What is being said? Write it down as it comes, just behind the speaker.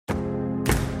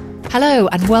Hello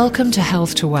and welcome to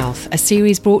Health to Wealth, a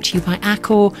series brought to you by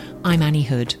Accor. I'm Annie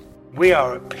Hood. We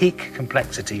are at peak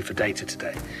complexity for data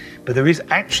today, but there is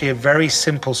actually a very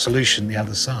simple solution the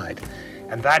other side,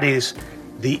 and that is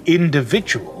the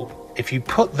individual. If you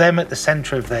put them at the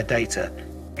centre of their data,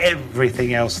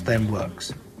 everything else then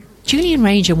works. Julian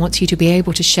Ranger wants you to be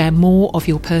able to share more of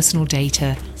your personal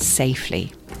data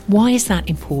safely. Why is that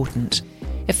important?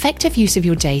 Effective use of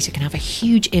your data can have a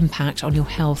huge impact on your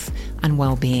health and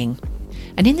well-being.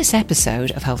 And in this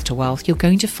episode of Health to Wealth, you're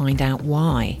going to find out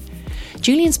why.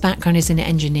 Julian's background is in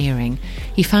engineering.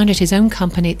 He founded his own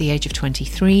company at the age of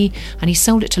 23 and he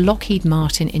sold it to Lockheed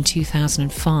Martin in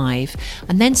 2005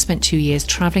 and then spent 2 years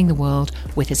travelling the world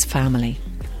with his family.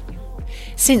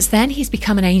 Since then, he's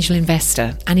become an angel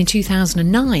investor, and in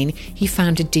 2009, he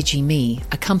founded DigiMe,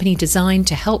 a company designed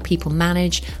to help people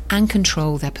manage and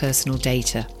control their personal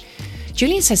data.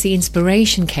 Julian says the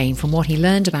inspiration came from what he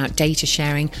learned about data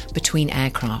sharing between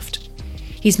aircraft.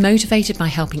 He's motivated by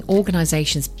helping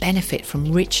organisations benefit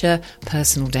from richer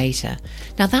personal data.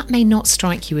 Now, that may not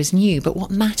strike you as new, but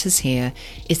what matters here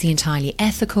is the entirely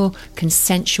ethical,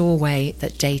 consensual way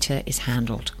that data is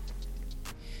handled.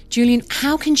 Julian,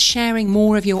 how can sharing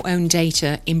more of your own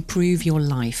data improve your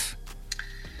life?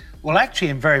 Well, actually,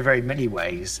 in very, very many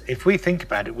ways. If we think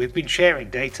about it, we've been sharing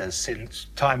data since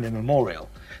time immemorial.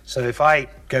 So if I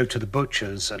go to the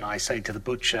butcher's and I say to the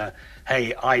butcher,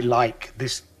 hey, I like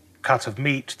this cut of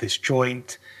meat, this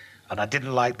joint, and I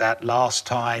didn't like that last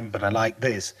time, but I like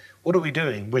this. What are we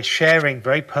doing? We're sharing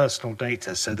very personal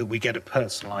data so that we get a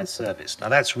personalised service. Now,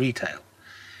 that's retail.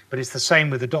 But it's the same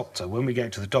with the doctor. When we go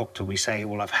to the doctor, we say,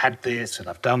 well, I've had this and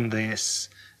I've done this,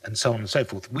 and so on and so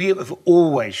forth. We have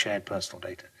always shared personal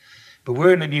data. But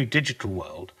we're in a new digital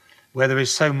world where there is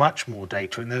so much more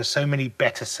data and there are so many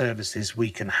better services we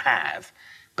can have,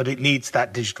 but it needs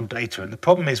that digital data. And the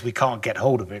problem is we can't get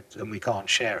hold of it and we can't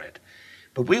share it.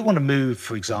 But we want to move,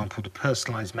 for example, to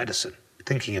personalised medicine,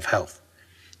 thinking of health.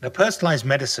 Now, personalised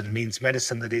medicine means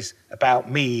medicine that is about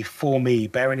me, for me,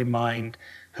 bearing in mind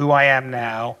who I am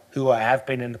now, who I have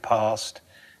been in the past,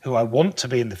 who I want to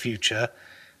be in the future,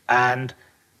 and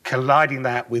colliding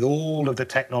that with all of the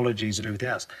technologies and everything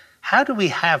else. How do we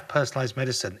have personalized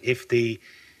medicine if the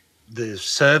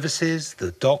services,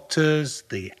 the doctors,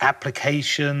 the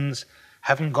applications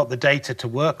haven't got the data to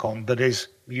work on that is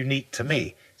unique to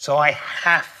me? So I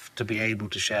have to be able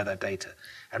to share that data.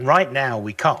 And right now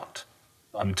we can't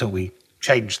until we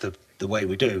change the way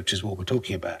we do, which is what we're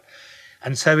talking about.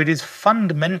 And so it is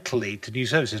fundamentally to new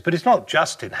services, but it's not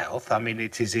just in health. I mean,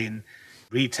 it is in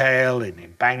retail, and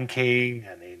in banking,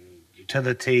 and in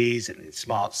utilities, and in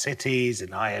smart cities, and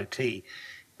IoT.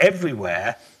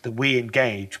 Everywhere that we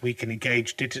engage, we can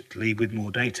engage digitally with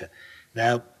more data.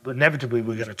 Now, inevitably,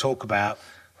 we're going to talk about,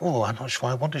 I'm not sure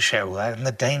I want to share all that, and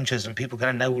the dangers, and people are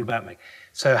going to know all about me.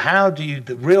 So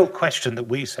the real question that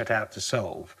we set out to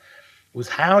solve was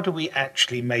how do we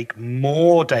actually make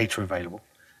more data available,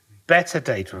 better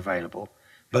data available,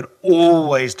 but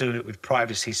always do it with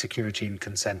privacy, security, and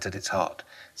consent at its heart,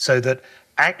 so that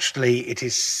actually it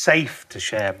is safe to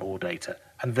share more data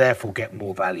and therefore get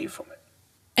more value from it.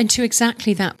 And to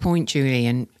exactly that point,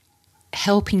 Julian,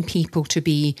 helping people to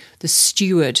be the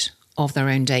steward of their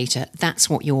own data, that's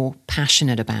what you're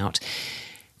passionate about.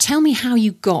 Tell me how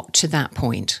you got to that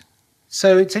point.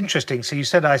 So it's interesting. So you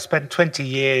said I spent 20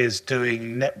 years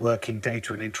doing networking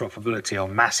data and interoperability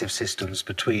on massive systems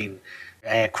between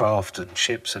aircraft and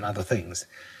ships and other things.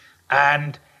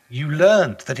 And you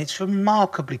learned that it's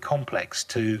remarkably complex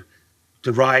to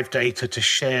derive data, to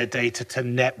share data, to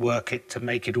network it, to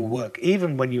make it all work,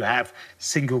 even when you have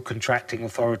single contracting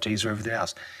authorities or everything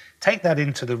else. Take that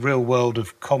into the real world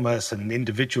of commerce and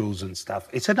individuals and stuff.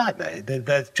 It's a nightmare.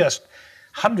 They're just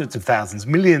hundreds of thousands,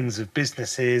 millions of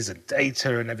businesses and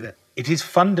data and everything. It is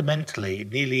fundamentally,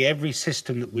 nearly every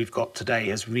system that we've got today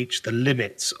has reached the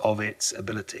limits of its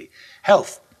ability.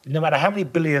 Health, no matter how many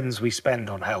billions we spend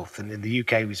on health, and in the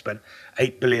UK we spent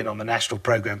 8 billion on the National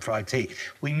Programme for IT,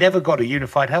 we never got a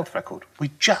unified health record.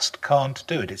 We just can't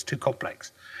do it. It's too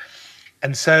complex.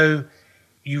 And so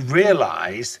you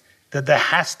realise that there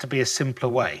has to be a simpler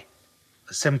way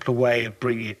of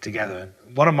bringing it together.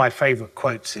 And one of my favourite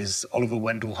quotes is Oliver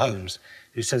Wendell Holmes,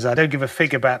 who says, I don't give a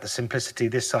fig about the simplicity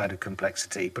this side of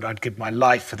complexity, but I'd give my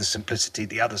life for the simplicity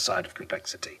the other side of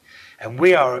complexity. And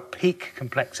we are at peak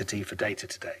complexity for data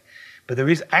today. But there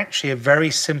is actually a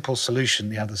very simple solution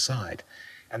the other side.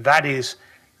 And that is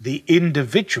the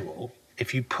individual,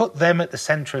 if you put them at the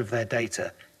centre of their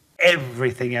data,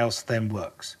 everything else then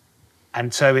works.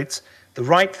 And so it's the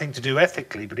right thing to do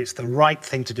ethically, but it's the right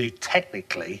thing to do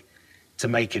technically to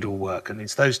make it all work. And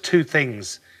it's those two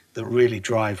things that really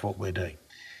drive what we're doing.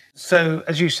 So,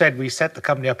 as you said, we set the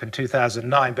company up in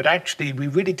 2009, but actually we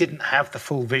really didn't have the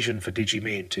full vision for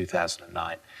DigiMe in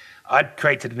 2009. I'd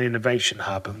created an innovation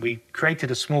hub, and we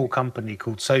created a small company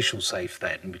called Social Safe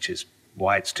then, which is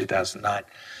why it's 2009.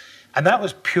 And that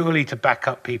was purely to back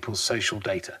up people's social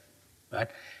data, right?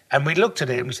 And we looked at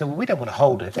it and we said, well, we don't want to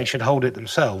hold it. They should hold it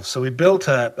themselves. So we built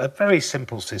a very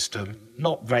simple system,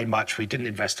 not very much. We didn't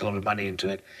invest a lot of money into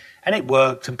it. And it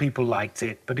worked and people liked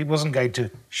it, but it wasn't going to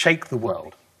shake the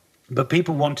world. But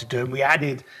people wanted to, and we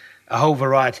added a whole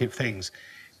variety of things.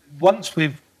 Once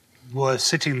we were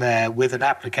sitting there with an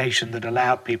application that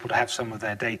allowed people to have some of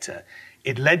their data,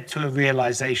 it led to a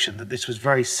realization that this was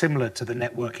very similar to the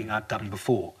networking I'd done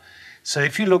before. So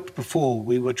if you looked before,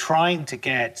 we were trying to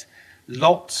get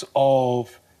lots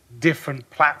of different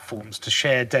platforms to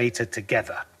share data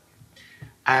together.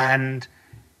 And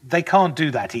they can't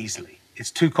do that easily.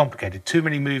 It's too complicated, too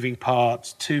many moving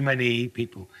parts, too many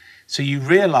people. So you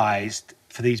realized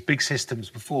for these big systems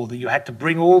before that you had to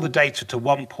bring all the data to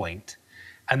one point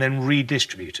and then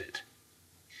redistribute it.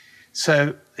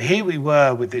 So here we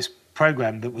were with this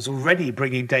program that was already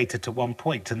bringing data to one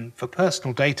point. And for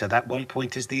personal data, that one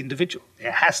point is the individual.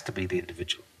 It has to be the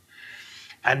individual.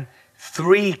 And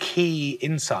 3 key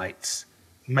insights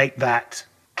make that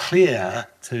clear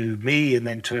to me and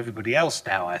then to everybody else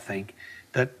now, I think,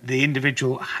 that the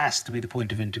individual has to be the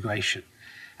point of integration.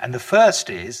 And the first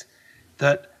is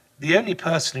that the only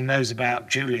person who knows about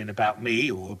Julian, about me,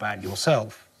 or about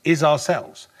yourself is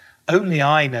ourselves. Only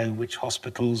I know which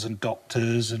hospitals and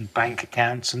doctors and bank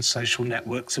accounts and social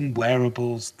networks and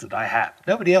wearables that I have.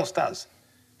 Nobody else does.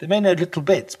 They may know little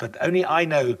bits, but only I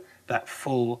know that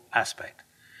full aspect.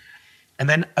 And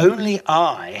then only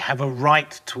I have a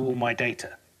right to all my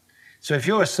data. So if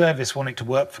you're a service wanting to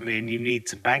work for me and you need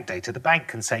some bank data, the bank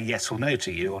can say yes or no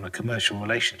to you on a commercial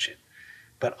relationship.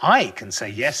 But I can say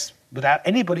yes without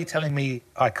anybody telling me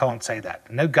I can't say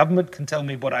that. No government can tell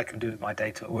me what I can do with my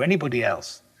data or anybody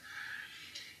else.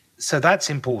 So that's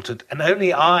important. And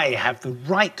only I have the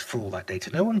right for all that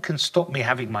data. No one can stop me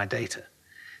having my data.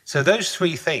 So those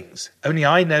 3 things, only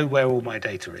I know where all my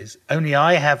data is, only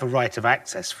I have a right of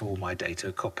access for all my data,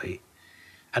 a copy,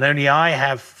 and only I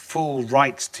have full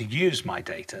rights to use my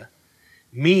data,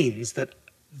 means that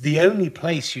the only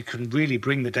place you can really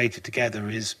bring the data together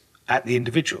is at the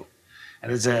individual.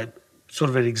 And as a sort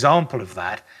of an example of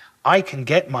that, I can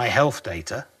get my health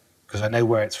data, because I know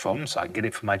where it's from, so I can get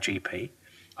it from my GP.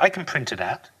 I can print it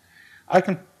out. I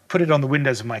can put it on the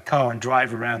windows of my car and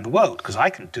drive around the world, because I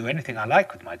can do anything I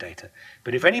like with my data.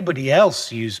 But if anybody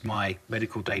else used my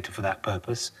medical data for that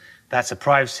purpose, that's a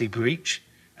privacy breach,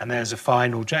 and there's a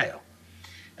fine or jail.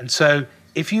 And so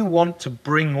if you want to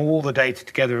bring all the data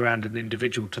together around an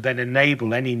individual to then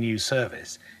enable any new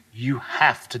service, you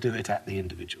have to do it at the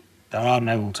individual. There are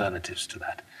no alternatives to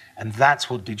that. And that's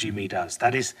what DigiMe does.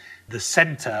 That is the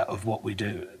center of what we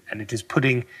do. And it is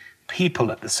putting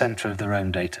people at the center of their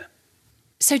own data.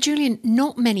 So, Julian,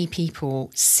 not many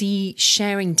people see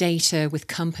sharing data with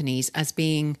companies as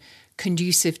being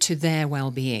conducive to their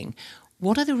well-being.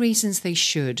 What are the reasons they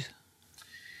should?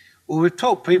 Well, we've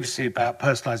talked previously about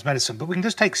personalized medicine, but we can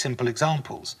just take simple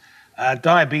examples.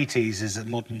 Diabetes is a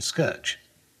modern scourge,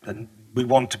 and we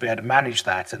want to be able to manage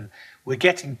that. And we're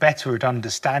getting better at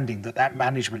understanding that that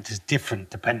management is different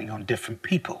depending on different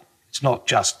people. It's not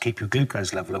just keep your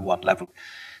glucose level at one level.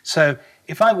 So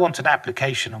if I want an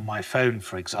application on my phone,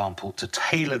 for example, to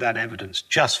tailor that evidence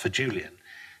just for Julian,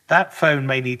 that phone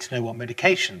may need to know what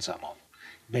medications I'm on,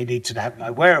 may need to have my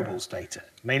wearables data,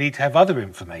 may need to have other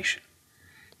information.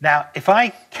 Now, if I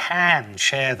can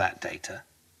share that data,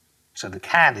 so the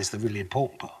can is the really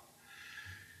important part,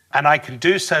 and I can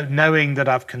do so knowing that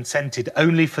I've consented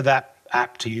only for that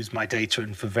app to use my data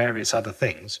and for various other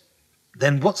things,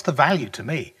 then what's the value to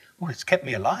me? Well, it's kept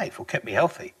me alive or kept me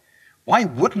healthy. Why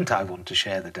wouldn't I want to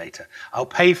share the data? I'll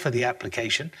pay for the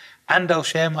application and I'll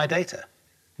share my data.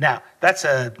 Now, that's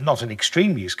not an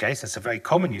extreme use case. That's a very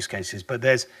common use cases, but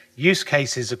there's use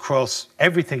cases across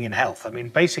everything in health. I mean,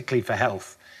 basically for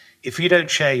health, if you don't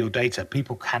share your data,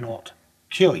 people cannot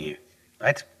cure you,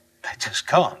 right? They just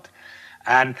can't.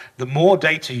 And the more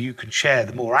data you can share,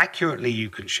 the more accurately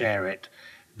you can share it,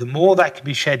 the more that can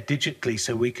be shared digitally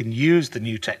so we can use the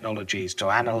new technologies to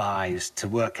analyze, to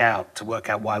work out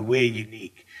why we're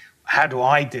unique. How do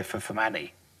I differ from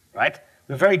Annie, right?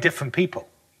 We're very different people.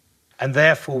 And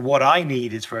therefore, what I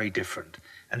need is very different.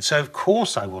 And so, of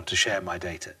course, I want to share my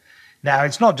data. Now,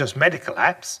 it's not just medical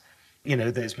apps. You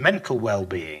know, there's mental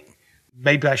well-being.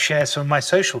 Maybe I share some of my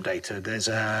social data. There's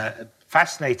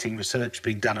fascinating research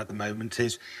being done at the moment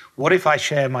is, what if I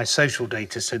share my social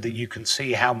data so that you can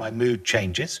see how my mood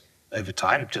changes over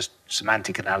time, just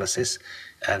semantic analysis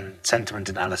and sentiment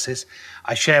analysis.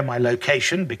 I share my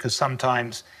location because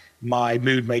sometimes my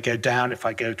mood may go down if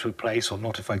I go to a place or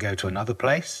not if I go to another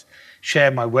place.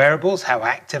 Share my wearables, how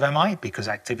active am I, because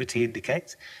activity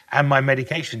indicates, and my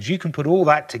medications. You can put all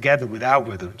that together with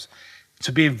algorithms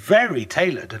to be very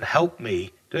tailored and help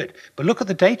me do it. But look at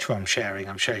the data I'm sharing.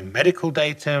 I'm sharing medical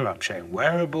data, I'm sharing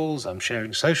wearables, I'm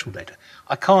sharing social data.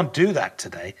 I can't do that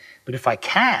today, but if I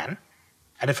can,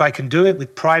 and if I can do it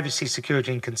with privacy,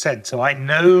 security, and consent, so I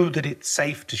know that it's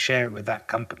safe to share it with that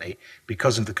company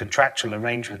because of the contractual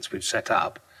arrangements we've set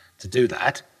up to do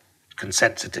that,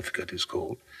 consent certificate is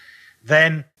called,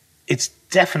 then it's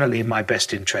definitely in my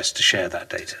best interest to share that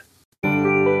data.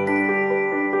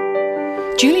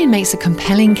 Julian makes a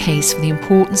compelling case for the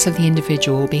importance of the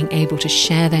individual being able to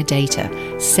share their data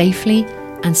safely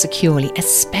and securely,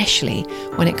 especially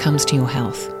when it comes to your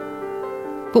health.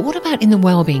 But what about in the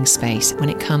wellbeing space when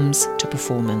it comes to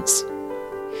performance?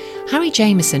 Harry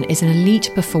Jameson is an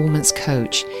elite performance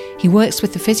coach. He works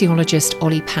with the physiologist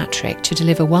Ollie Patrick to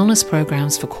deliver wellness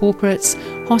programs for corporates,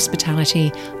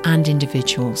 hospitality, and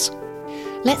individuals.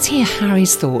 Let's hear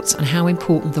Harry's thoughts on how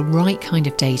important the right kind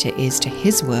of data is to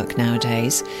his work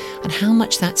nowadays and how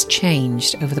much that's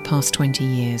changed over the past 20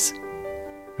 years.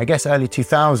 I guess early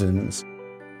 2000s,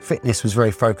 fitness was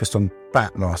very focused on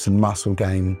fat loss and muscle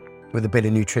gain with a bit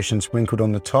of nutrition sprinkled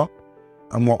on the top.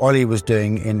 And what Ollie was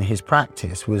doing in his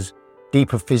practice was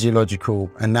deeper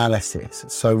physiological analysis.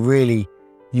 So really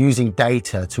using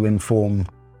data to inform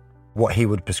what he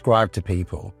would prescribe to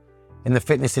people. In the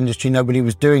fitness industry, nobody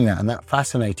was doing that, and that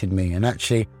fascinated me. And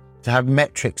actually, to have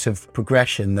metrics of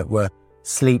progression that were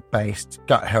sleep-based,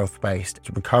 gut health-based,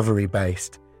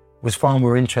 recovery-based, was far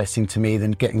more interesting to me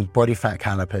than getting body fat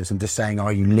calipers and just saying,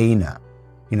 are you leaner?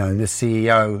 You know, the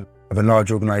CEO of a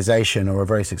large organization or a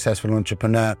very successful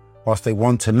entrepreneur, whilst they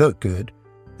want to look good,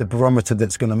 the barometer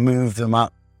that's going to move them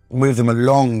up, move them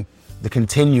along the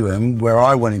continuum where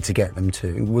I wanted to get them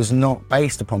to was not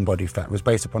based upon body fat, was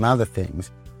based upon other things.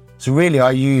 So really I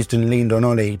used and leaned on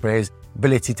Ollie for his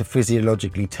ability to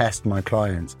physiologically test my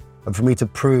clients and for me to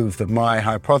prove that my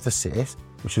hypothesis,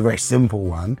 which is a very simple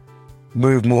one,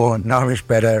 move more, nourish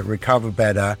better, recover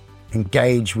better,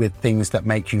 engage with things that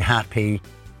make you happy.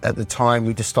 At the time,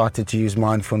 we just started to use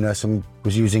mindfulness and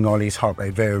was using Ollie's heart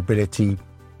rate variability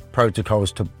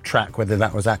protocols to track whether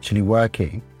that was actually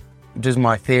working. It is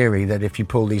my theory that if you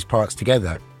pull these parts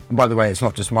together, and by the way, it's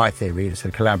not just my theory, it's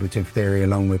a collaborative theory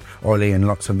along with Ollie and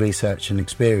lots of research and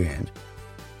experience.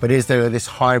 But is there this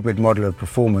hybrid model of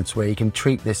performance where you can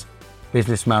treat this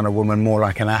businessman or woman more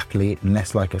like an athlete and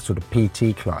less like a sort of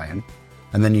PT client,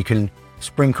 and then you can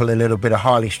sprinkle a little bit of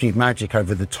Harley Street magic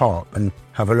over the top and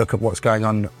have a look at what's going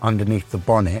on underneath the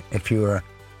bonnet. If you were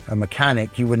a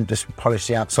mechanic, you wouldn't just polish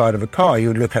the outside of a car, you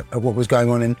would look at what was going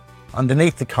on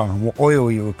underneath the car and what oil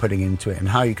you were putting into it and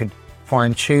how you could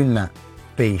fine-tune that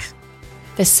beast.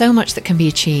 There's so much that can be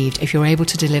achieved if you're able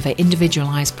to deliver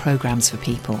individualised programs for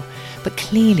people. But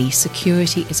clearly,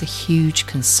 security is a huge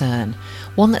concern,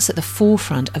 one that's at the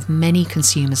forefront of many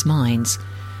consumers' minds.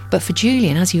 But for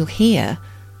Julian, as you'll hear,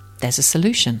 there's a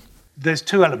solution. There's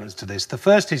two elements to this. The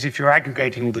first is if you're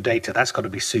aggregating all the data, that's got to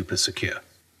be super secure.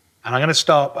 And I'm going to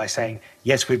start by saying,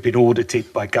 yes, we've been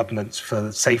audited by governments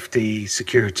for safety,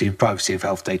 security, and privacy of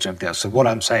health data and everything else. So what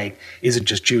I'm saying isn't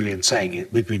just Julian saying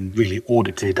it. We've been really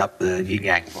audited up the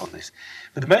yin-yang on this.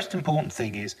 But the most important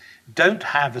thing is don't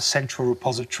have a central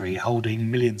repository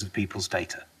holding millions of people's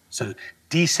data. So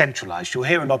decentralized. You'll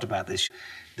hear a lot about this.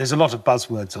 There's a lot of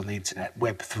buzzwords on the internet,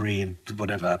 Web3 and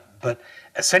whatever, but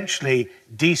essentially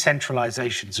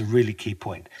decentralization is a really key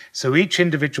point. So each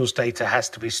individual's data has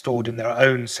to be stored in their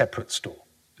own separate store,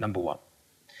 number one.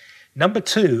 Number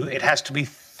two, it has to be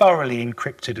thoroughly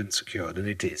encrypted and secured, and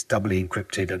it is doubly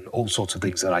encrypted and all sorts of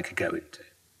things that I could go into.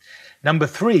 Number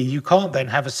three, you can't then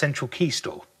have a central key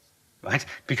store, right?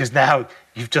 Because now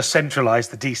you've just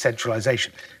centralized the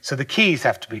decentralization. So the keys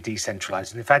have to be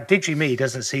decentralized. And in fact, DigiMe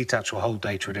doesn't see, touch, or hold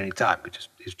data at any time.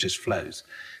 It just flows.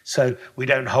 So we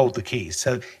don't hold the keys.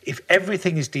 So if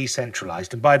everything is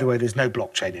decentralized, and by the way, there's no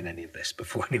blockchain in any of this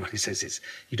before anybody says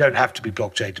you don't have to be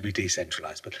blockchain to be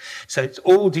decentralized. But so it's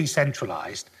all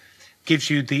decentralized, gives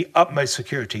you the utmost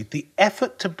security. The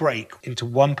effort to break into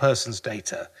one person's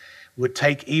data would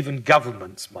take even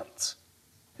governments months.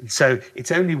 And so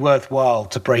it's only worthwhile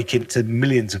to break into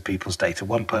millions of people's data.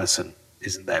 One person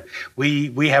isn't there.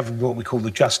 We have what we call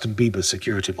the Justin Bieber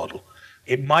security model.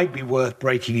 It might be worth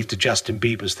breaking into Justin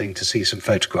Bieber's thing to see some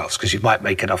photographs because you might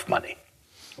make enough money,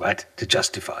 right, to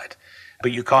justify it.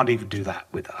 but you can't even do that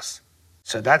with us.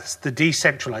 So that's the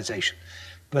decentralization.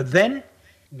 But then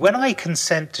when I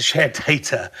consent to share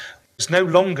data, it's no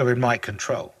longer in my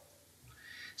control.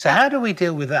 So how do we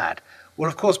deal with that? Well,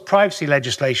 of course, privacy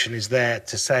legislation is there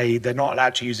to say they're not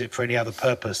allowed to use it for any other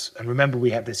purpose. And remember,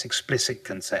 we have this explicit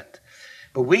consent.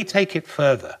 But we take it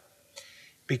further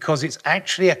because it's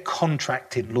actually a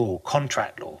contract law.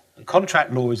 And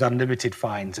contract law is unlimited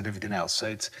fines and everything else.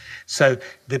 So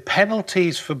the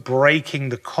penalties for breaking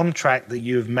the contract that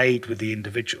you have made with the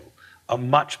individual are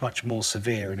much, much more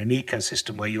severe in an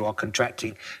ecosystem where you are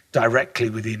contracting directly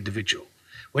with the individual.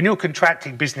 When you're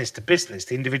contracting business to business,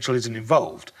 the individual isn't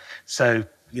involved. So,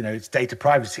 it's data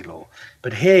privacy law.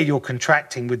 But here you're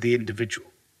contracting with the individual.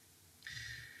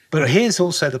 But here's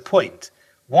also the point.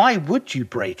 Why would you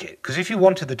break it? Because if you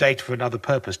wanted the data for another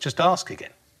purpose, just ask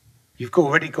again. You've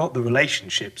already got the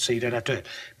relationship, so you don't have to do it.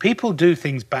 People do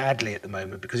things badly at the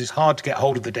moment because it's hard to get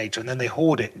hold of the data and then they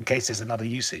hoard it in case there's another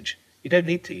usage. You don't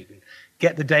need to. You can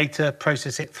get the data,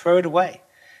 process it, throw it away.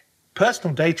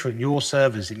 Personal data in your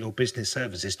servers, in your business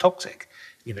servers, is toxic,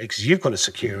 because you've got to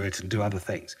secure it and do other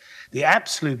things. The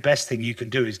absolute best thing you can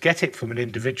do is get it from an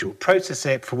individual, process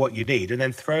it for what you need, and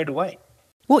then throw it away.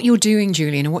 What you're doing,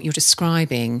 Julian, and what you're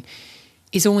describing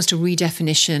is almost a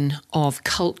redefinition of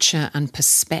culture and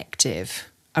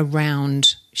perspective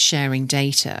around sharing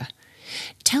data.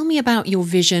 Tell me about your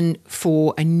vision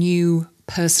for a new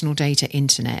personal data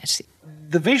internet.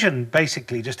 The vision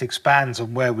basically just expands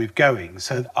on where we're going.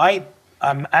 So I'm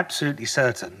absolutely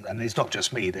certain, and it's not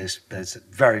just me, there's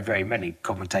very, very many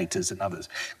commentators and others.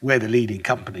 We're the leading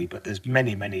company, but there's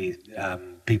many, many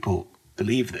people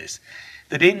believe this,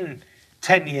 that in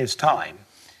 10 years' time,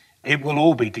 it will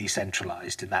all be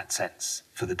decentralized in that sense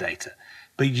for the data.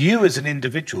 But you as an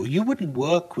individual, you wouldn't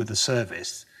work with a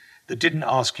service that didn't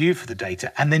ask you for the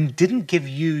data and then didn't give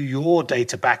you your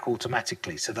data back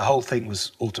automatically. So the whole thing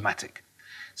was automatic.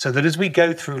 So that as we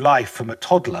go through life from a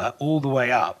toddler all the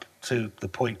way up to the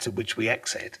point at which we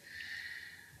exit,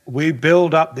 we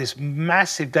build up this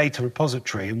massive data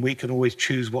repository and we can always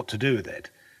choose what to do with it.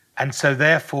 And so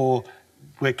therefore,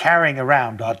 we're carrying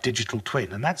around our digital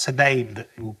twin, and that's a name that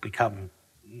will become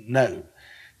known.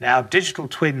 Now, digital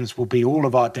twins will be all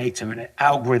of our data and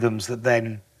algorithms that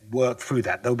then work through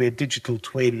that. There'll be a digital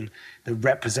twin that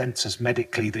represents us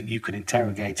medically that you can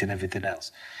interrogate and everything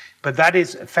else. But that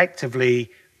is effectively,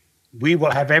 we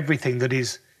will have everything that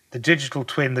is the digital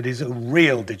twin that is a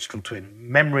real digital twin,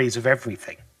 memories of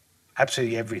everything,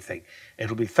 absolutely everything.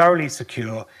 It'll be thoroughly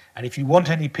secure, and if you want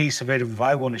any piece of it, if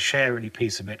I want to share any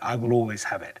piece of it, I will always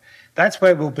have it. That's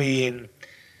where we'll be in,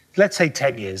 let's say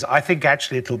 10 years. I think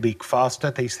actually it'll be faster.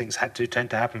 These things tend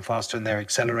to happen faster and they're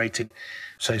accelerating.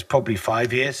 So it's probably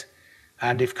 5 years.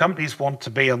 And if companies want to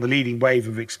be on the leading wave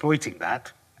of exploiting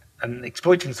that, and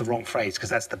exploiting is the wrong phrase because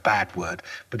that's the bad word,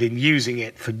 but in using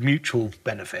it for mutual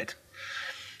benefit,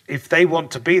 if they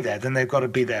want to be there, then they've got to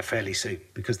be there fairly soon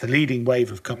because the leading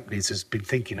wave of companies has been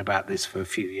thinking about this for a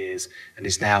few years and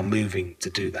is now moving to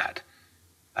do that.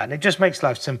 And it just makes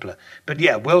life simpler. But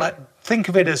yeah, we'll think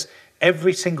of it as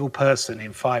every single person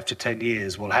in 5 to 10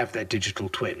 years will have their digital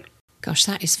twin. Gosh,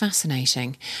 that is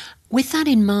fascinating. With that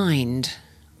in mind,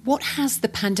 what has the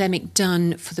pandemic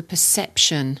done for the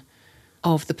perception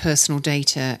of the personal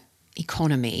data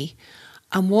economy?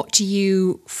 And what do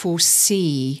you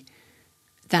foresee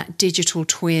that digital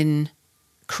twin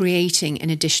creating in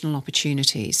additional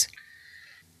opportunities?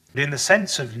 In the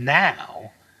sense of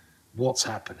now, what's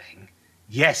happening,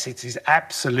 yes, it is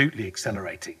absolutely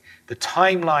accelerating. The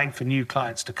timeline for new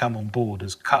clients to come on board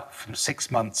has cut from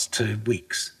 6 months to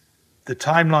weeks. The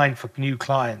timeline for new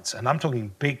clients, and I'm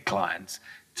talking big clients,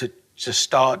 to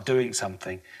start doing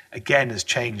something, again, has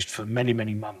changed from many,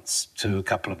 many months to a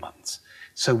couple of months.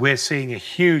 So we're seeing a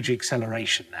huge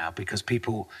acceleration now because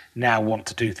people now want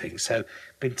to do things. So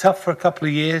been tough for a couple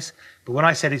of years, but when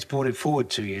I said it's brought it forward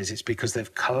 2 years, it's because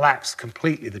they've collapsed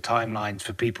completely the timelines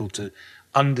for people to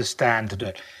understand to do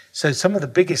it. So some of the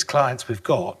biggest clients we've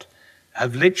got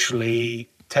have literally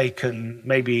taken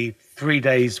maybe 3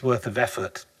 days worth of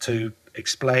effort to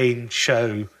explain,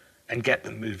 show, and get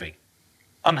them moving.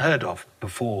 Unheard of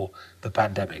before the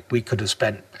pandemic. We could have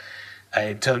spent,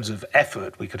 in terms of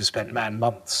effort, we could have spent man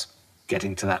months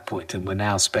getting to that point, and we're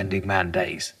now spending man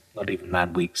days, not even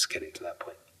man weeks getting to that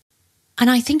point.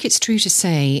 And I think it's true to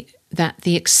say that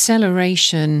the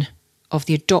acceleration of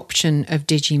the adoption of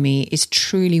DigiMe is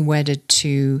truly wedded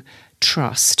to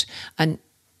trust. And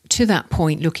to that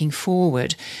point, looking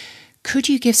forward, could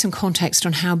you give some context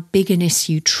on how big an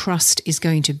issue trust is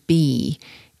going to be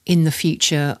in the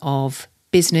future of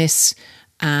business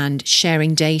and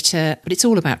sharing data? But it's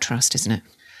all about trust, isn't it?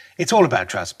 It's all about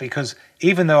trust, because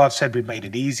even though I've said we've made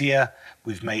it easier,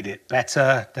 we've made it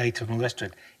better, data and all the rest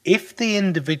of it, if the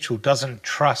individual doesn't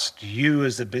trust you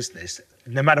as a business,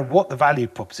 no matter what the value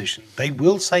proposition, they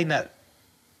will say no.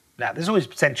 Now, there's always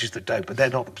percentages that don't, but they're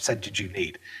not the percentage you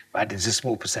need, right? It's a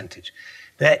small percentage.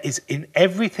 There is, in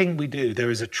everything we do,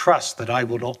 there is a trust that I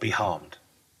will not be harmed,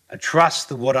 a trust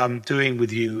that what I'm doing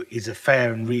with you is a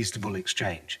fair and reasonable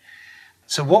exchange.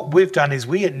 So what we've done is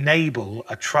we enable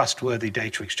a trustworthy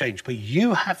data exchange, but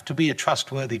you have to be a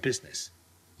trustworthy business.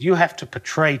 You have to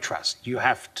portray trust. You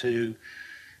have to,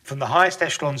 from the highest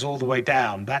echelons all the way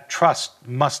down, that trust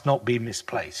must not be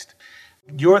misplaced.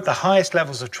 You're at the highest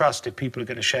levels of trust if people are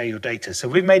going to share your data. So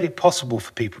we've made it possible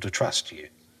for people to trust you.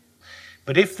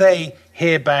 But if they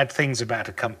hear bad things about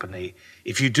a company,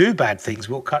 if you do bad things,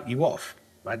 we'll cut you off.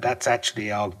 Right? That's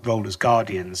actually our role as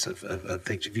guardians of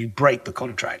things, if you break the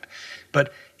contract.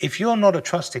 But if you're not a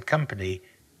trusted company,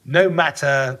 no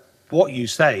matter what you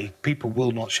say, people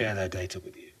will not share their data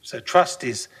with you. So trust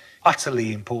is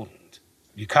utterly important.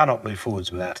 You cannot move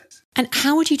forwards without it. And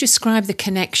how would you describe the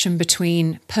connection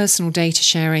between personal data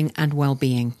sharing and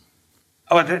well-being?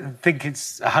 Oh, I don't think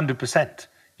it's 100%.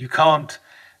 You can't.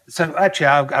 So actually,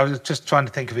 I was just trying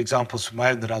to think of examples from my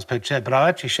own that I was prepared to share, but I'll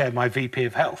actually share my VP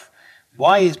of Health.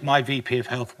 Why is my VP of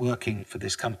Health working for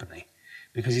this company?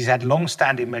 Because he's had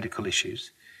long-standing medical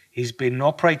issues. He's been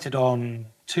operated on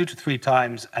 2 to 3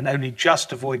 times and only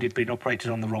just avoided being operated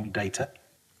on the wrong data.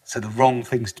 So the wrong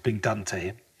things being done to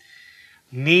him.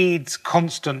 Needs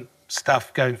constant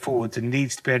stuff going forwards and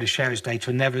needs to be able to share his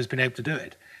data and never has been able to do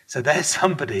it. So there's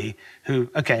somebody who,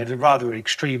 okay, at a rather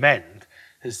extreme end,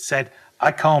 has said,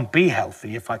 I can't be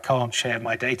healthy if I can't share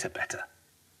my data better.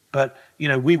 But, you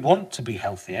know, we want to be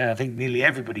healthier. I think nearly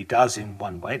everybody does in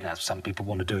one way. Now, some people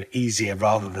want to do it easier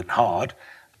rather than hard.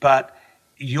 But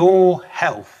your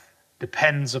health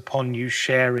depends upon you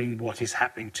sharing what is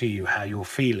happening to you, how you're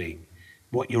feeling,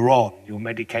 what you're on, your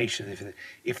medication.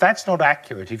 If that's not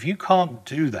accurate, if you can't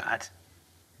do that,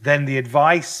 then the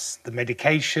advice, the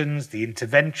medications, the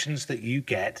interventions that you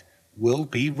get will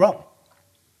be wrong.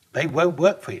 They won't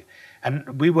work for you.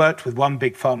 And we worked with one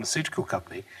big pharmaceutical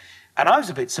company, and I was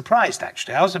a bit surprised,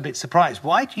 actually. I was a bit surprised.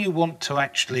 Why do you want to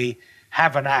actually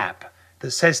have an app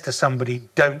that says to somebody,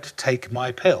 don't take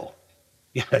my pill?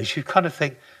 You know, you kind of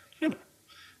think,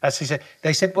 as he said,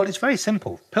 they said, well, it's very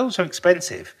simple. Pills are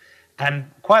expensive.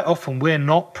 And quite often we're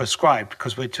not prescribed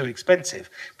because we're too expensive.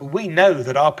 But we know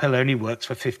that our pill only works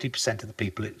for 50% of the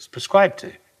people it's prescribed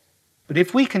to. But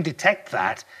if we can detect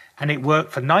that and it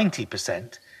worked for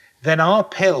 90%, then our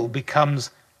pill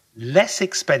becomes less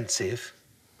expensive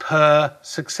per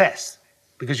success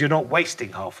because you're not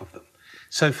wasting half of them.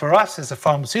 So for us as a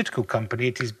pharmaceutical company,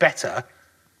 it is better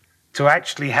to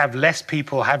actually have less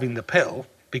people having the pill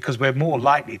because we're more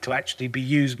likely to actually be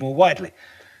used more widely.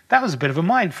 That was a bit of a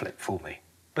mind flip for me,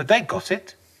 but they got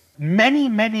it. Many,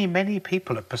 many, many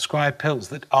people are prescribed pills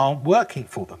that aren't working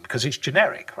for them because it's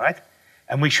generic, right?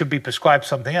 And we should be prescribed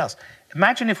something else.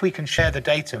 Imagine if we can share the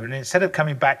data and instead of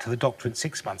coming back to the doctor in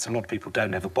 6 months, a lot of people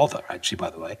don't ever bother, actually,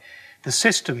 by the way, the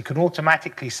system can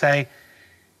automatically say,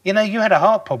 you know, you had a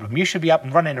heart problem. You should be up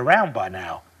and running around by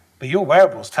now, but your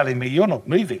wearable's telling me you're not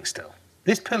moving still.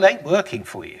 This pill ain't working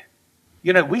for you.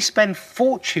 You know, we spend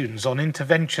fortunes on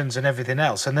interventions and everything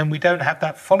else, and then we don't have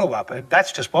that follow-up.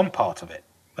 That's just one part of it.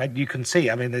 Right? You can see,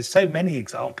 I mean, there's so many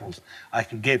examples I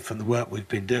can give from the work we've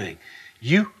been doing.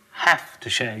 You have to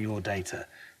share your data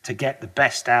to get the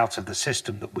best out of the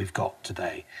system that we've got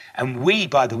today. And we,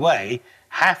 by the way,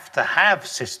 have to have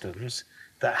systems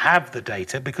that have the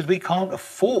data because we can't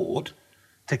afford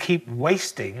to keep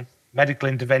wasting medical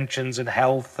interventions and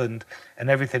health and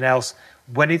everything else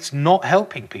when it's not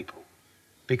helping people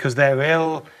because they're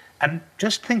ill. And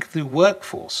just think of the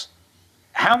workforce.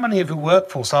 How many of the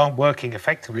workforce aren't working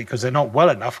effectively because they're not well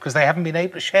enough because they haven't been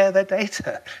able to share their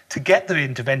data to get the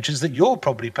interventions that you're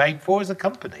probably paying for as a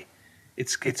company?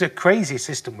 It's a crazy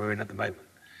system we're in at the moment,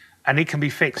 and it can be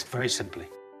fixed very simply.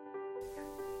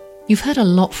 You've heard a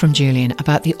lot from Julian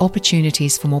about the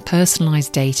opportunities for more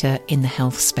personalised data in the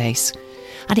health space.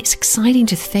 And it's exciting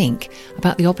to think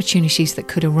about the opportunities that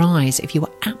could arise if you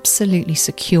were absolutely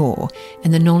secure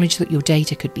in the knowledge that your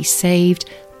data could be saved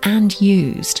and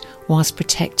used whilst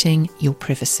protecting your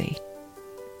privacy.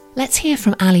 Let's hear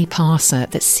from Ali Parser,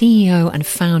 the CEO and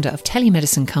founder of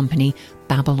telemedicine company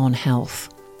Babylon Health.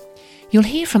 You'll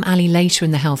hear from Ali later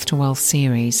in the Health to Wealth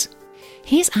series.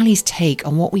 Here's Ali's take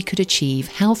on what we could achieve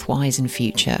health-wise in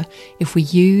future if we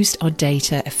used our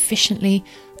data efficiently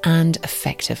and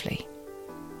effectively.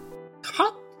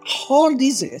 How hard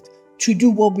is it to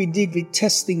do what we did with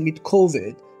testing with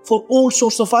COVID for all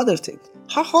sorts of other things?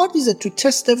 How hard is it to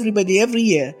test everybody every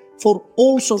year for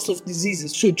all sorts of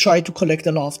diseases to try to collect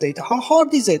a lot of data? How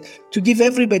hard is it to give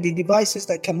everybody devices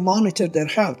that can monitor their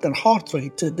health, their heart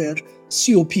rate, their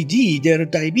COPD, their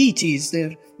diabetes,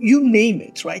 their you name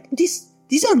it, right?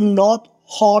 These are not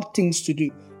hard things to do.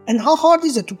 And how hard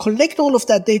is it to collect all of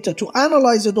that data, to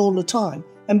analyze it all the time,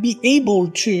 and be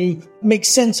able to make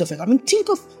sense of it? I mean, think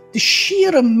of the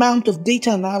sheer amount of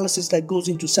data analysis that goes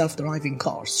into self-driving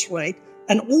cars, right?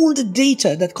 And all the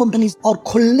data that companies are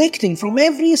collecting from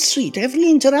every street, every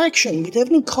interaction with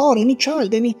every car, any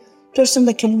child, any person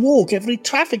that can walk, every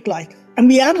traffic light. And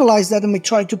we analyze that and we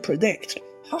try to predict.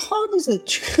 How hard is it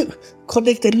to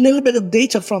collect a little bit of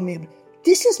data from it?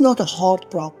 This is not a hard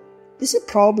problem. This is a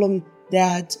problem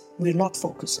that we're not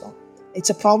focused on. It's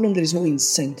a problem there is no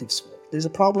incentives for. There's a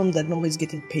problem that nobody's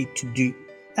getting paid to do.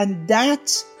 And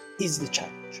that is the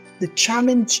challenge. The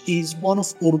challenge is one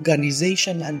of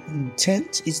organization and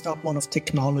intent, is not one of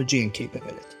technology and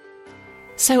capability.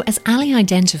 So as Ali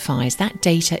identifies, that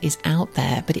data is out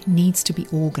there, but it needs to be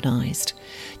organised.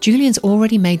 Julian's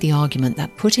already made the argument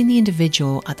that putting the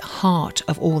individual at the heart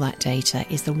of all that data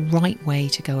is the right way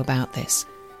to go about this.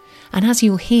 And as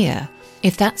you'll hear,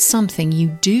 if that's something you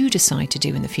do decide to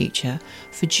do in the future,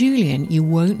 for Julian, you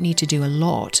won't need to do a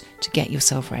lot to get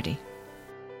yourself ready.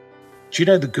 Do you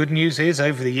know the good news is,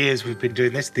 over the years we've been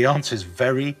doing this, the answer is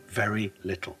very, very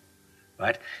little,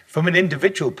 right? From an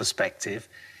individual perspective,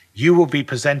 you will be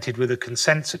presented with a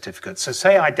consent certificate. So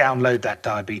say I download that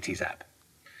diabetes app,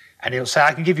 and it'll say,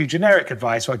 I can give you generic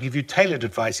advice or I can give you tailored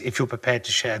advice if you're prepared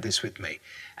to share this with me.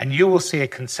 And you will see a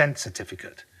consent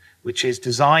certificate, which is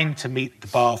designed to meet the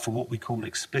bar for what we call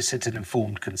explicit and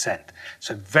informed consent.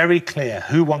 So very clear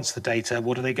who wants the data,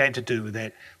 what are they going to do with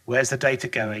it, where's the data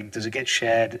going, does it get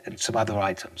shared, and some other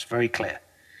items. Very clear.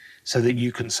 So that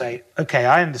you can say, okay,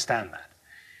 I understand that.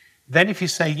 Then if you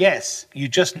say yes, you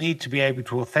just need to be able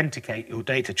to authenticate your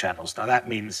data channels. Now that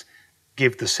means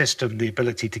give the system the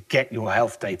ability to get your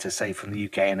health data, say from the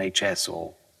UK NHS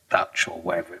or Dutch or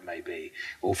wherever it may be,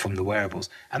 or from the wearables.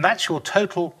 And that's your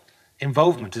total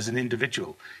involvement as an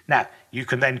individual. Now, you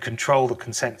can then control the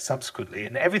consent subsequently,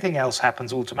 and everything else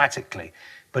happens automatically,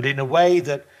 but in a way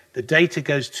that the data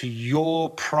goes to your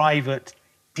private,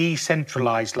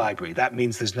 decentralized library. That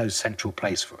means there's no central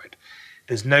place for it.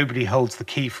 There's nobody holds the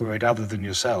key for it other than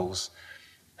yourselves,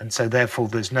 and so therefore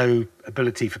there's no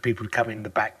ability for people to come in the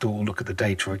back door, look at the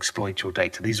data, or exploit your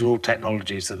data. These are all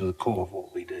technologies that are the core of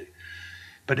what we do.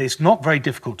 But it's not very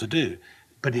difficult to do.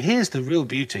 But here's the real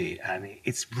beauty, and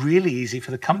it's really easy for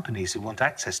the companies who want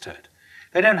access to it.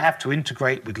 They don't have to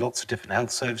integrate with lots of different health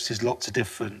services, lots of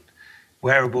different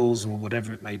wearables or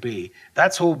whatever it may be.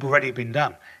 That's all already been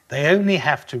done. They only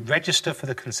have to register for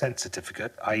the consent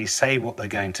certificate, i.e. say what they're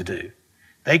going to do.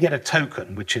 They get a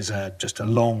token, which is just a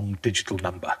long digital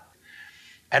number.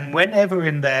 And whenever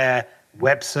in their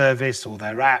web service or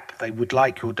their app they would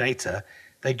like your data,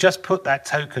 they just put that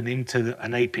token into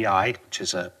an API, which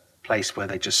is a place where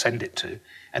they just send it to,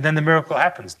 and then the miracle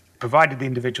happens. Provided the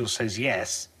individual says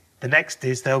yes, the next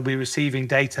is they'll be receiving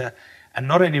data, and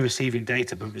not only receiving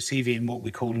data, but receiving in what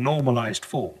we call normalized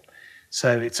form.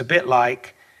 So it's a bit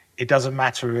like, it doesn't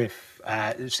matter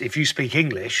if you speak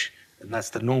English, and that's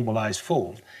the normalized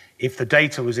form. If the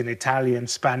data was in Italian,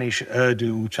 Spanish,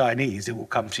 Urdu, Chinese, it will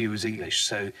come to you as English.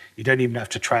 So you don't even have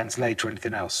to translate or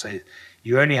anything else. So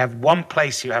you only have one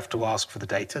place you have to ask for the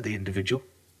data, the individual,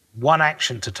 one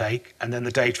action to take, and then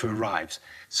the data arrives.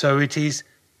 So it is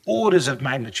orders of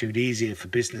magnitude easier for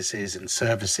businesses and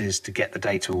services to get the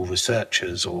data, or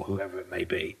researchers or whoever it may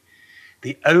be.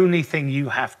 The only thing you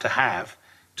have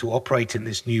to operate in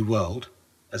this new world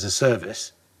as a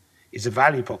service is a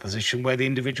value proposition where the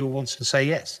individual wants to say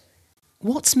yes.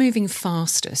 What's moving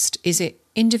fastest? Is it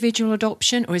individual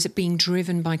adoption, or is it being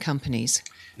driven by companies?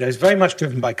 No, it's very much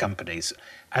driven by companies.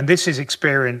 And this is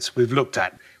experience we've looked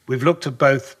at. We've looked at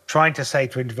both trying to say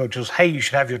to individuals, hey, you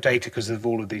should have your data because of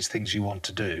all of these things you want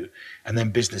to do, and then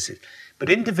businesses. But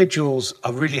individuals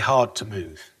are really hard to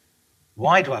move.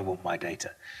 Why do I want my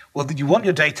data? Well, you want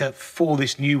your data for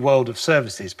this new world of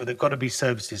services, but there've got to be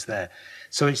services there.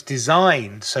 So it's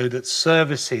designed so that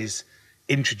services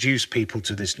introduce people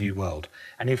to this new world.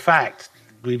 And in fact,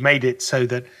 we made it so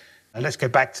that, and let's go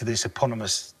back to this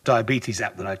eponymous diabetes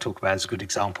app that I talk about as a good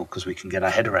example, because we can get our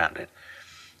head around it.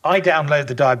 I download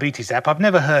the diabetes app. I've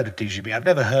never heard of DGB. I've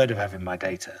never heard of having my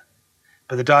data.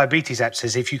 But the diabetes app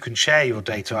says, if you can share your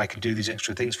data, I can do these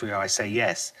extra things for you. I say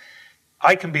yes.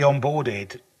 I can be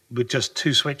onboarded with just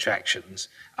 2 switch actions.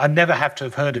 I never have to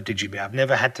have heard of Digime. I've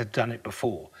never had to have done it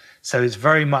before. So it's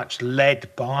very much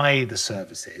led by the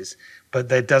services, but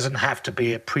there doesn't have to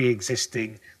be a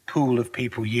pre-existing pool of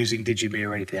people using Digime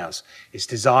or anything else. It's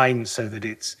designed so that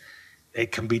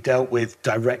it can be dealt with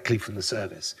directly from the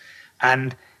service.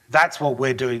 And that's what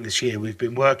we're doing this year. We've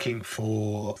been working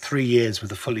for 3 years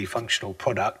with a fully functional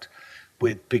product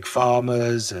with big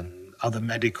farmers and other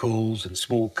medicals and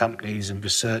small companies and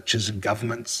researchers and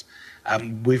governments.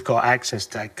 We've got access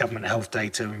to government health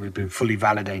data, and we've been fully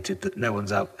validated that no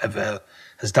one's ever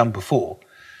has done before.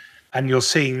 And you're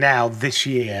seeing now this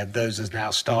year, those are now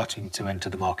starting to enter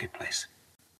the marketplace.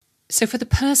 So for the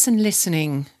person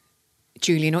listening,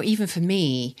 Julian, or even for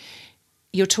me,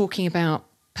 you're talking about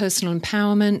personal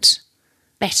empowerment,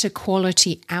 better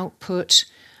quality output,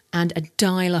 and a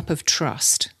dial-up of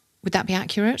trust. Would that be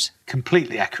accurate?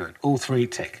 Completely accurate. All 3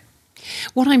 tick.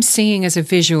 What I'm seeing as a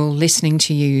visual listening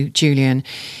to you, Julian,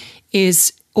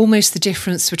 is almost the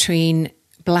difference between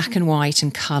black and white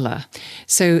and colour.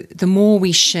 So the more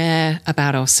we share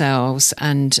about ourselves,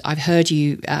 and I've heard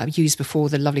you use before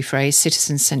the lovely phrase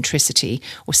citizen centricity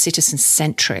or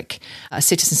citizen-centric, a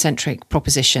citizen-centric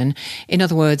proposition. In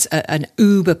other words, an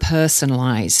uber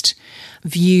personalised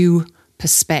view,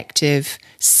 perspective,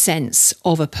 sense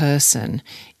of a person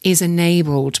is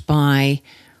enabled by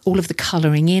all of the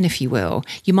colouring in, if you will.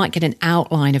 You might get an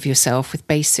outline of yourself with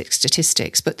basic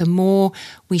statistics, but the more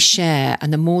we share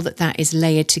and the more that is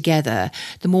layered together,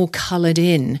 the more coloured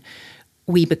in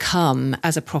we become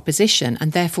as a proposition,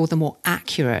 and therefore the more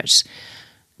accurate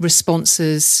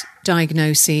responses,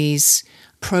 diagnoses,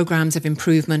 programs of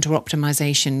improvement or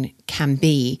optimization can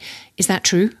be. Is that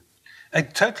true?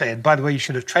 Totally. And by the way, you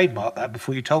should have trademarked that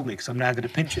before you told me, because I'm now going to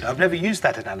pinch it. I've never used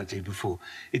that analogy before.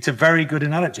 It's a very good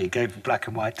analogy, going from black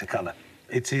and white to colour.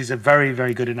 It is a very,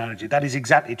 very good analogy. That is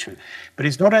exactly true. But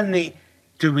it's not only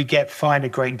do we get finer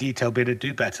grain detail, be able to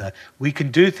do better, we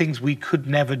can do things we could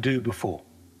never do before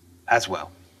as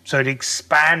well. So it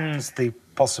expands the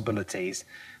possibilities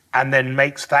and then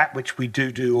makes that which we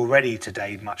do already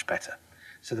today much better.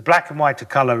 So the black and white to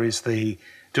colour is the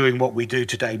doing what we do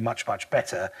today much, much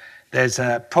better. There's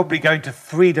probably going to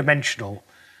 3-dimensional.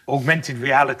 Augmented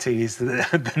reality is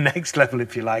the next level,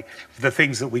 if you like, for the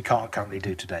things that we can't currently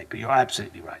do today. But you're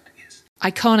absolutely right, yes. I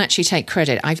can't actually take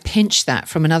credit. I've pinched that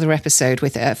from another episode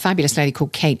with a fabulous lady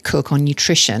called Kate Cook on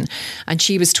nutrition. And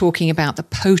she was talking about the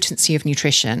potency of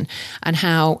nutrition and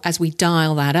how, as we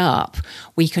dial that up,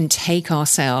 we can take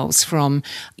ourselves from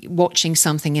watching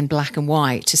something in black and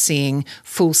white to seeing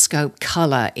full scope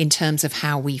colour in terms of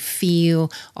how we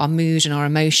feel, our mood and our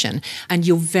emotion. And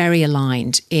you're very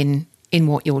aligned in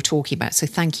what you're talking about. So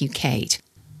thank you, Kate.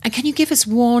 And can you give us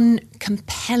one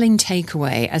compelling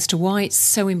takeaway as to why it's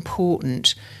so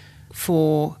important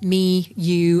for me,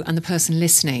 you, and the person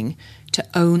listening to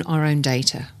own our own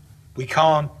data? We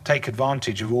can't take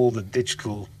advantage of all the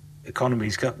digital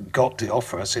economy's got to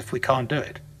offer us if we can't do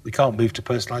it. We can't move to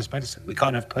personalised medicine. We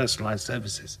can't have personalised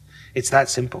services. It's that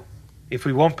simple. If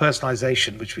we want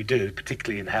personalisation, which we do,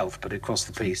 particularly in health, but across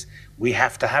the piece, we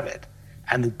have to have it.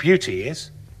 And the beauty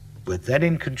is we're then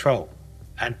in control.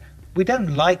 And we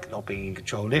don't like not being in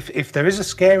control. If there is a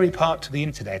scary part to the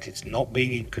internet, it's not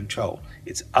being in control.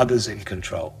 It's others in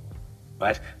control,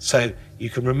 right? So you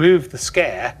can remove the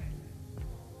scare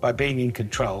by being in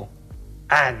control,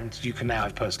 and you can now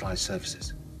have personalised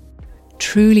services.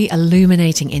 Truly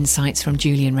illuminating insights from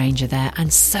Julian Ranger there,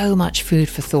 and so much food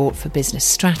for thought for business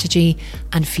strategy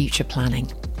and future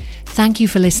planning. Thank you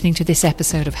for listening to this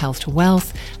episode of Health to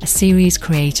Wealth, a series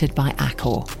created by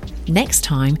Accor. Next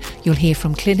time, you'll hear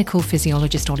from clinical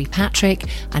physiologist Ollie Patrick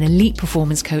and elite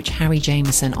performance coach Harry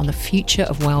Jameson on the future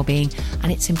of wellbeing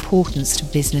and its importance to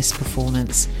business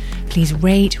performance. Please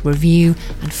rate, review,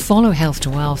 and follow Health to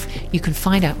Wealth. You can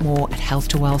find out more at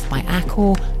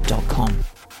healthtowealthbyaccor.com.